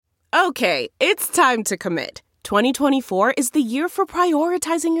Okay, it's time to commit. 2024 is the year for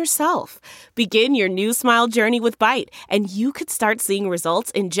prioritizing yourself. Begin your new smile journey with Byte, and you could start seeing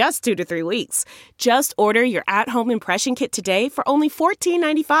results in just 2 to 3 weeks. Just order your at-home impression kit today for only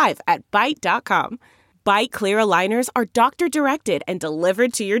 $14.95 at Byte.com. Byte Clear aligners are doctor-directed and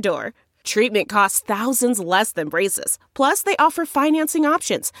delivered to your door. Treatment costs thousands less than braces. Plus, they offer financing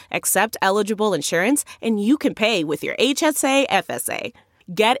options, accept eligible insurance, and you can pay with your HSA FSA.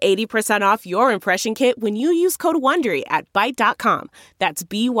 Get 80% off your impression kit when you use code WONDERY at Byte.com. That's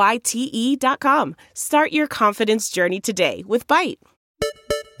BYTE.com. Start your confidence journey today with Byte.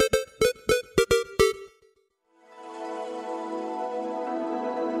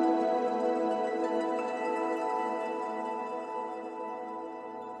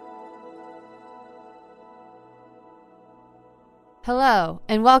 Hello,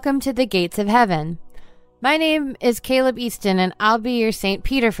 and welcome to the Gates of Heaven. My name is Caleb Easton, and I'll be your St.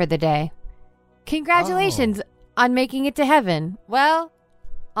 Peter for the day. Congratulations on making it to heaven. Well,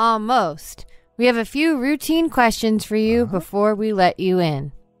 almost. We have a few routine questions for you before we let you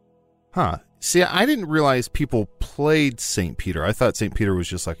in. Huh. See, I didn't realize people played St. Peter. I thought St. Peter was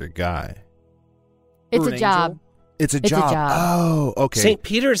just like a guy. It's Or a an job. angel? It's a job. Oh, okay. St.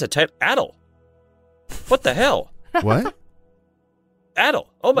 Peter is a type Adel. What the hell? What? Adel.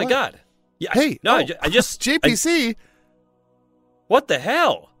 Oh my What? God. Yeah. Hey, I just JPC. what the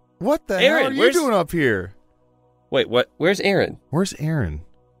hell? What the Aaron, hell are you where's- doing up here? Wait, what? Where's Aaron? Where's Aaron?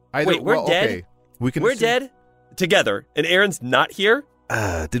 Wait, we're dead? Okay. We can We're assume- dead together, and Aaron's not here.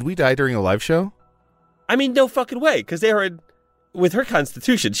 Did we die during a live show? I mean, no fucking way. Because Aaron, with her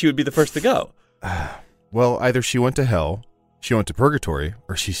constitution, she would be the first to go. Well, either she went to hell, she went to purgatory,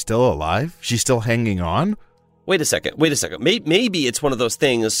 or she's still alive? She's still hanging on? Wait a second. Maybe it's one of those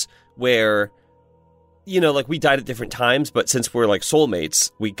things where, you know, like we died at different times, but since we're like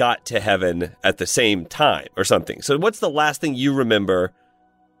soulmates, we got to heaven at the same time or something. So what's the last thing you remember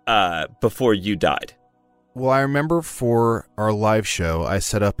before you died? Well, I remember for our live show, I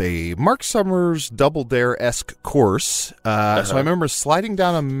set up a Mark Summers Double Dare-esque course. So I remember sliding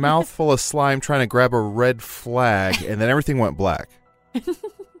down a mouthful of slime trying to grab a red flag, and then everything went black.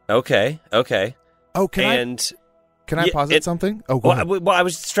 Okay. Oh, can I posit something? Oh, go ahead. Well, I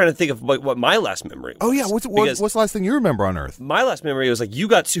was just trying to think of what my last memory was. Oh, yeah. What's the last thing you remember on Earth? My last memory was like you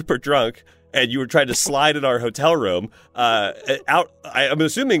got super drunk and you were trying to slide in our hotel room out. I'm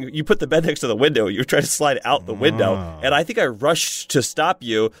assuming you put the bed next to the window. You were trying to slide out the window. And I think I rushed to stop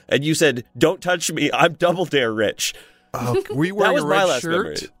you and you said, "Don't touch me. I'm Double Dare rich." Were you That wearing was a my red last shirt?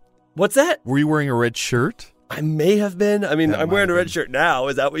 memory. What's that? Were you wearing a red shirt? I may have been. I mean, That I'm wearing a might have red been. shirt now.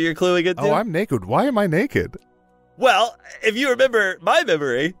 Is that what you're cluing into? Oh, I'm naked. Why am I naked? Well, if you remember my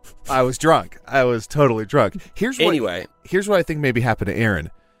memory. I was drunk. I was totally drunk. Here's what I think maybe happened to Aaron.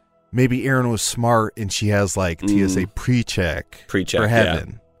 Maybe Aaron was smart and she has like TSA pre-check for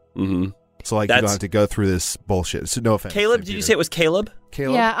heaven. Yeah. Mm-hmm. So like you don't have to go through this bullshit. So no offense. Caleb, St. did you Peter. say it was Caleb?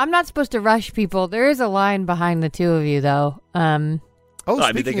 Caleb? Yeah, I'm not supposed to rush people. There is a line behind the two of you, though. Oh, I didn't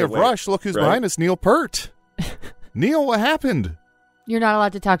speaking think of it went, rush, look who's right? behind us, Neil Peart. Neil, what happened? You're not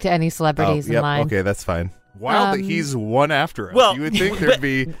allowed to talk to any celebrities in line. Okay, that's fine. Wild that he's one after us. Well, you would think there'd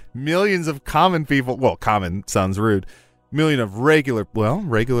be millions of common people. Well, common sounds rude. Million of regular. Well,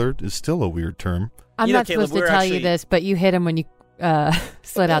 regular is still a weird term. I'm You know, not Caleb, supposed to we're tell actually- you this, but you hit him when you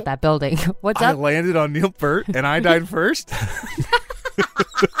slid out that building. What's I up? landed on Neil Peart and I died first.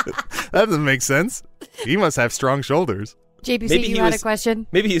 That doesn't make sense. He must have strong shoulders. JPC, Maybe you he had was- a question?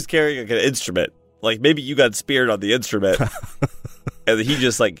 Maybe he's carrying like an instrument. Like maybe you got speared on the instrument, and he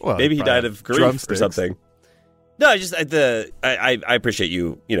just like Well, maybe he probably died of grief drumsticks. or something. No, I appreciate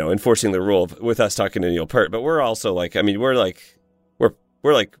you enforcing the rule with us talking to Neil Peart, but we're also like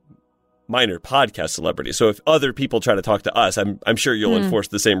we're like minor podcast celebrities. So if other people try to talk to us, I'm sure you'll enforce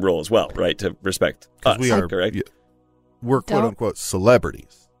the same rule as well, right? To respect us, We are correct? We're quote unquote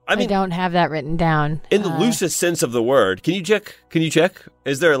celebrities. I mean, don't have that written down. in the loosest sense of the word, can you check?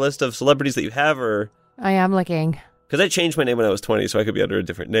 Is there a list of celebrities that you have, or I am looking. because I changed my name when I was 20, so I could be under a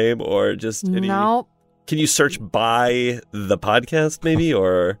different name, or just any. Nope. Can you search by the podcast, maybe,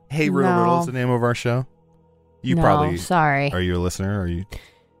 or Hey Riddle No. Riddle is the name of our show. You No, probably sorry. Are you a listener? Are you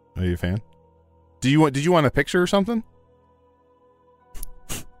a fan? Did you want a picture or something?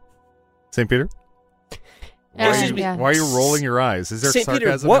 St. Peter? Excuse me. Yeah. Why are you rolling your eyes? Is there St. Peter?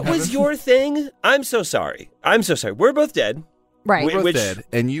 sarcasm? What in was heaven? your thing? I'm so sorry. We're both dead, Right. We're both which- dead,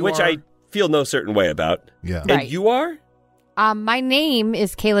 and you which are? I feel no certain way about. Yeah. Right. And you are? My name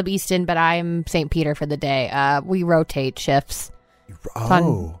is Caleb Easton, but I'm St. Peter for the day. We rotate shifts.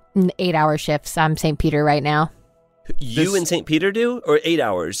 Oh. 8-hour shifts. I'm St. Peter right now. You and St. Peter do, or 8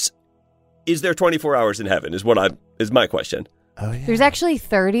 hours? is there 24 hours in heaven? Is my question. Oh, yeah. There's actually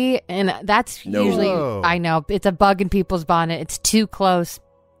 30, and that's No. usually, Whoa. I know, it's a bug in people's bonnet. It's too close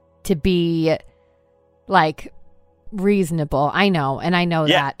to be, like, reasonable. I know, and I know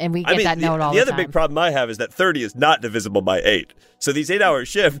that, and we get that note all the other time. big problem I have is that 30 is not divisible by 8. So these 8-hour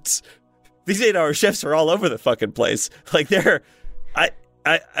shifts, are all over the fucking place. Like they're,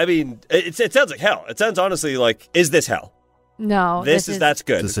 I mean, it sounds like hell. It sounds honestly like, is this hell? No, That's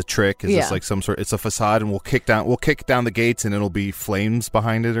good. Is this a trick? Is Yeah. this like some sort? It's a facade, and we'll kick down the gates, and it'll be flames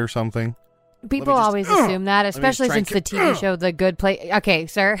behind it or something. People just- always assume that, just especially try and since the TV show The Good Place. Okay,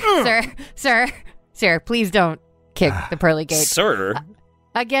 sir, please don't kick the pearly gates. Sir.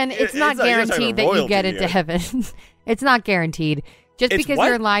 Again, it's not It's not- you're not talking guaranteed that you royalty get into here. heaven. It's not guaranteed. Just It's because what?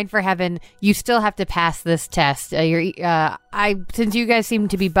 you're in line for heaven, you still have to pass this test. Since you guys seem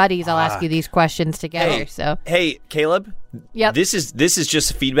to be buddies, I'll ask you these questions together. Hey. So, Hey, Caleb. yep. This is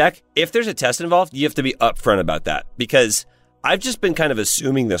just feedback. If there's a test involved, you have to be upfront about that because I've just been kind of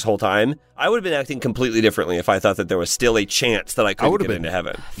assuming this whole time. I would have been acting completely differently if I thought that there was still a chance that I could would've get been- into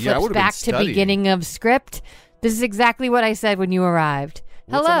heaven. Yeah, I Flips would have back been to studying. beginning of script. This is exactly what I said when you arrived.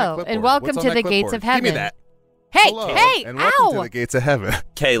 What's on that Hello, clipboard? and welcome What's on to that the gates clipboard? of heaven. Give me that. Hey, Hello, hey, and welcome ow! to the gates of heaven.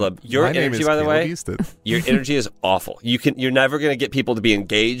 Caleb, your My name energy, is by the Caleb way, Easton. your energy is awful. You're never going to get people to be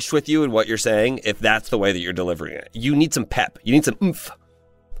engaged with you and what you're saying if that's the way that you're delivering it. You need some pep. You need some oomph.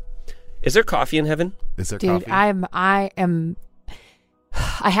 Is there coffee in heaven? Is there Dude, coffee?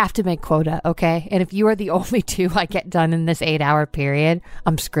 I have to make quota, okay? And if you are the only two I get done in this 8-hour period,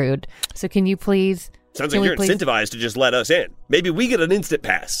 I'm screwed. So can you please? Sounds can like we you're please- incentivized to just let us in. Maybe we get an instant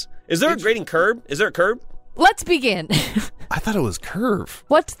pass. Is there a grading curb? Is there a curb? Let's begin. I thought it was curve.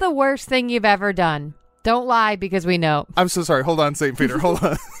 What's the worst thing you've ever done? Don't lie because we know. I'm so sorry. Hold on, St. Peter. Hold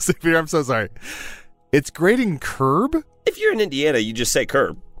on. St. Peter, I'm so sorry. It's grading curb? If you're in Indiana, you just say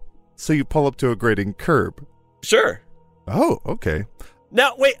curb. So you pull up to a grading curb. Sure. Oh, okay.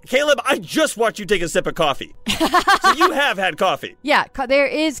 Now, wait, Caleb, I just watched you take a sip of coffee. So you have had coffee. Yeah, there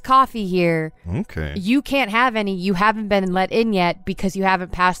is coffee here. Okay. You can't have any. You haven't been let in yet because you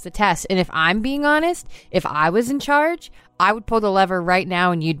haven't passed the test. And if I'm being honest, if I was in charge, I would pull the lever right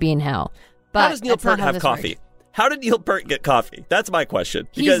now and you'd be in hell. But How does Neil that's not Peart how have this coffee? works. How did Neil Peart get coffee? That's my question.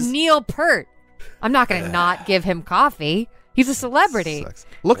 He's Neil Peart. I'm not going to not give him coffee. He's a celebrity. Sucks.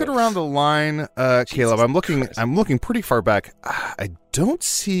 Looking around the line, Caleb, I'm looking pretty far back. I don't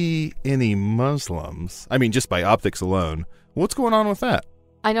see any Muslims. I mean, just by optics alone. What's going on with that?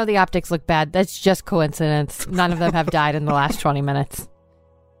 I know the optics look bad. That's just coincidence. None of them have died in the last 20 minutes.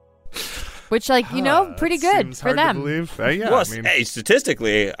 Which, pretty That good seems for hard to them. believe. Yeah, Well, I mean, hey,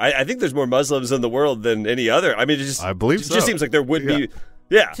 statistically, I think there's more Muslims in the world than any other. I mean, I believe it so. just seems like there would be.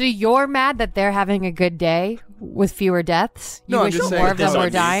 Yeah. So you're mad that they're having a good day with fewer deaths? You no, I'm wish just saying more of them this were on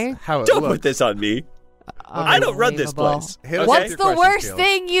me. dying? How it Don't looks. put this on me. I don't run this Unbelievable. place. Hit us What's with the your questions, worst Caleb.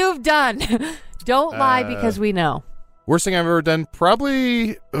 thing you've done? Don't lie because we know. Worst thing I've ever done?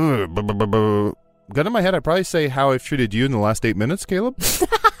 Probably. Gun in my head, I'd probably say how I've treated you in the last 8 minutes, Caleb.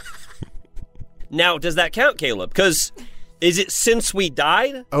 Now, does that count, Caleb? Because is it since we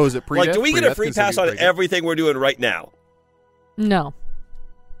died? Oh, is it pre-death? Like, do we get a Pre-death free pass considered on pre-death? everything we're doing right now? No.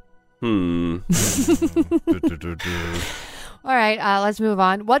 Hmm. All right, let's move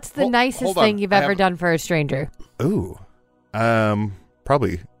on. What's the nicest hold on. thing you've I ever have- done for a stranger? Ooh.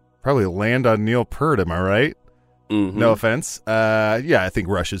 Probably land on Neil Peart, am I right? Mhm. No offense. Yeah, I think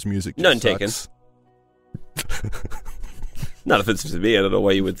Rush's music just None taken. sucks. Not offensive to me. I don't know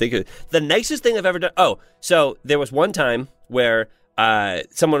why you would think it. The nicest thing I've ever done. Oh, so there was one time where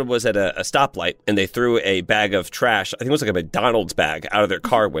someone was at a stoplight and they threw a bag of trash. I think it was like a McDonald's bag out of their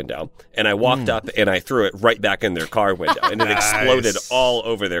car window. And I walked up and I threw it right back in their car window, and it exploded Nice. all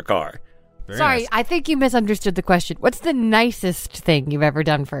over their car. Very Sorry, nice. I think you misunderstood the question. What's the nicest thing you've ever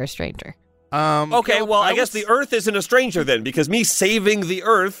done for a stranger? Okay, Caleb, well, I guess would the Earth isn't a stranger then, because me saving the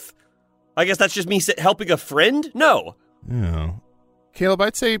Earth, I guess that's just me helping a friend? No. Yeah. Caleb,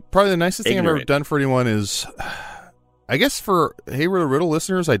 I'd say probably the nicest thing I've ever Ignorant. done for anyone is, I guess for Hey Riddle Riddle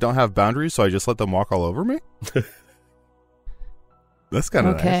listeners, I don't have boundaries, so I just let them walk all over me. That's kind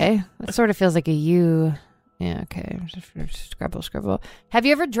of nice. Okay. That sort of feels like a you. Yeah, okay. Scribble. Have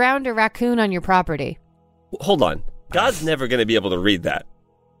you ever drowned a raccoon on your property? Hold on. God's never going to be able to read that.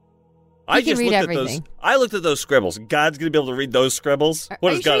 He can read looked everything. at those. I looked at those scribbles. God's going to be able to read those scribbles? What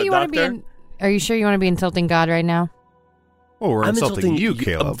Are is you sure God, you a wanna be doctor? Are you sure you want to be insulting God right now? Oh, we're I'm insulting you,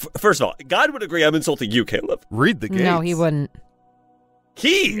 Caleb. First of all, God would agree I'm insulting you, Caleb. Read the gates. No, he wouldn't.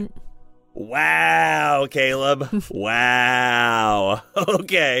 He? Wow, Caleb. Wow.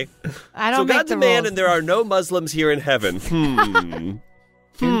 Okay. I So don't make God's the a man rules. and there are no Muslims here in heaven.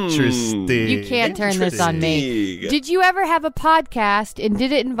 Interesting. You can't turn this on me. Interesting. Did you ever have a podcast, and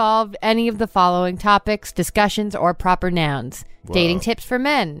did it involve any of the following topics, discussions, or proper nouns? Whoa. Dating tips for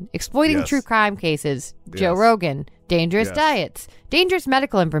men, exploiting Yes. true crime cases, Joe Yes. Rogan, dangerous Yes. diets, dangerous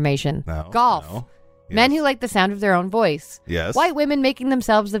medical information, No, golf, no. men Yes. who like the sound of their own voice, Yes. white women making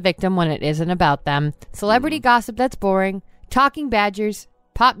themselves the victim when it isn't about them, celebrity gossip that's boring, talking badgers,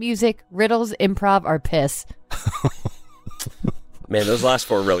 pop music, riddles, improv, or piss. Man, those last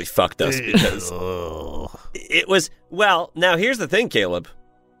four really fucked us because it was, well, now here's the thing, Caleb.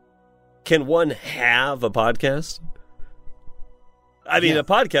 Can one have a podcast? I mean, a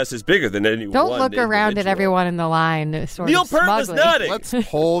podcast is bigger than any Don't one look around at individual. everyone in the line. Sort Neil of Peart was smugly. nodding. Let's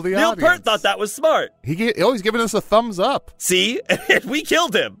poll the Neil audience. Peart thought that was smart. He always giving us a thumbs up. See? And we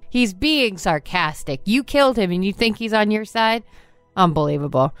killed him. He's being sarcastic. You killed him and you think he's on your side?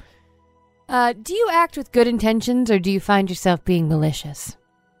 Unbelievable. Do you act with good intentions or do you find yourself being malicious?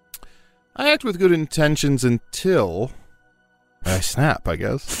 I act with good intentions until I snap, I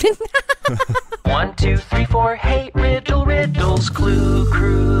guess. 1, 2, 3, 4, hate riddles, clue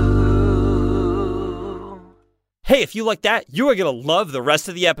crew. Hey, if you like that, you are going to love the rest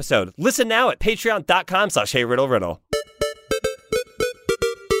of the episode. Listen now at patreon.com/HeyRiddleRiddle.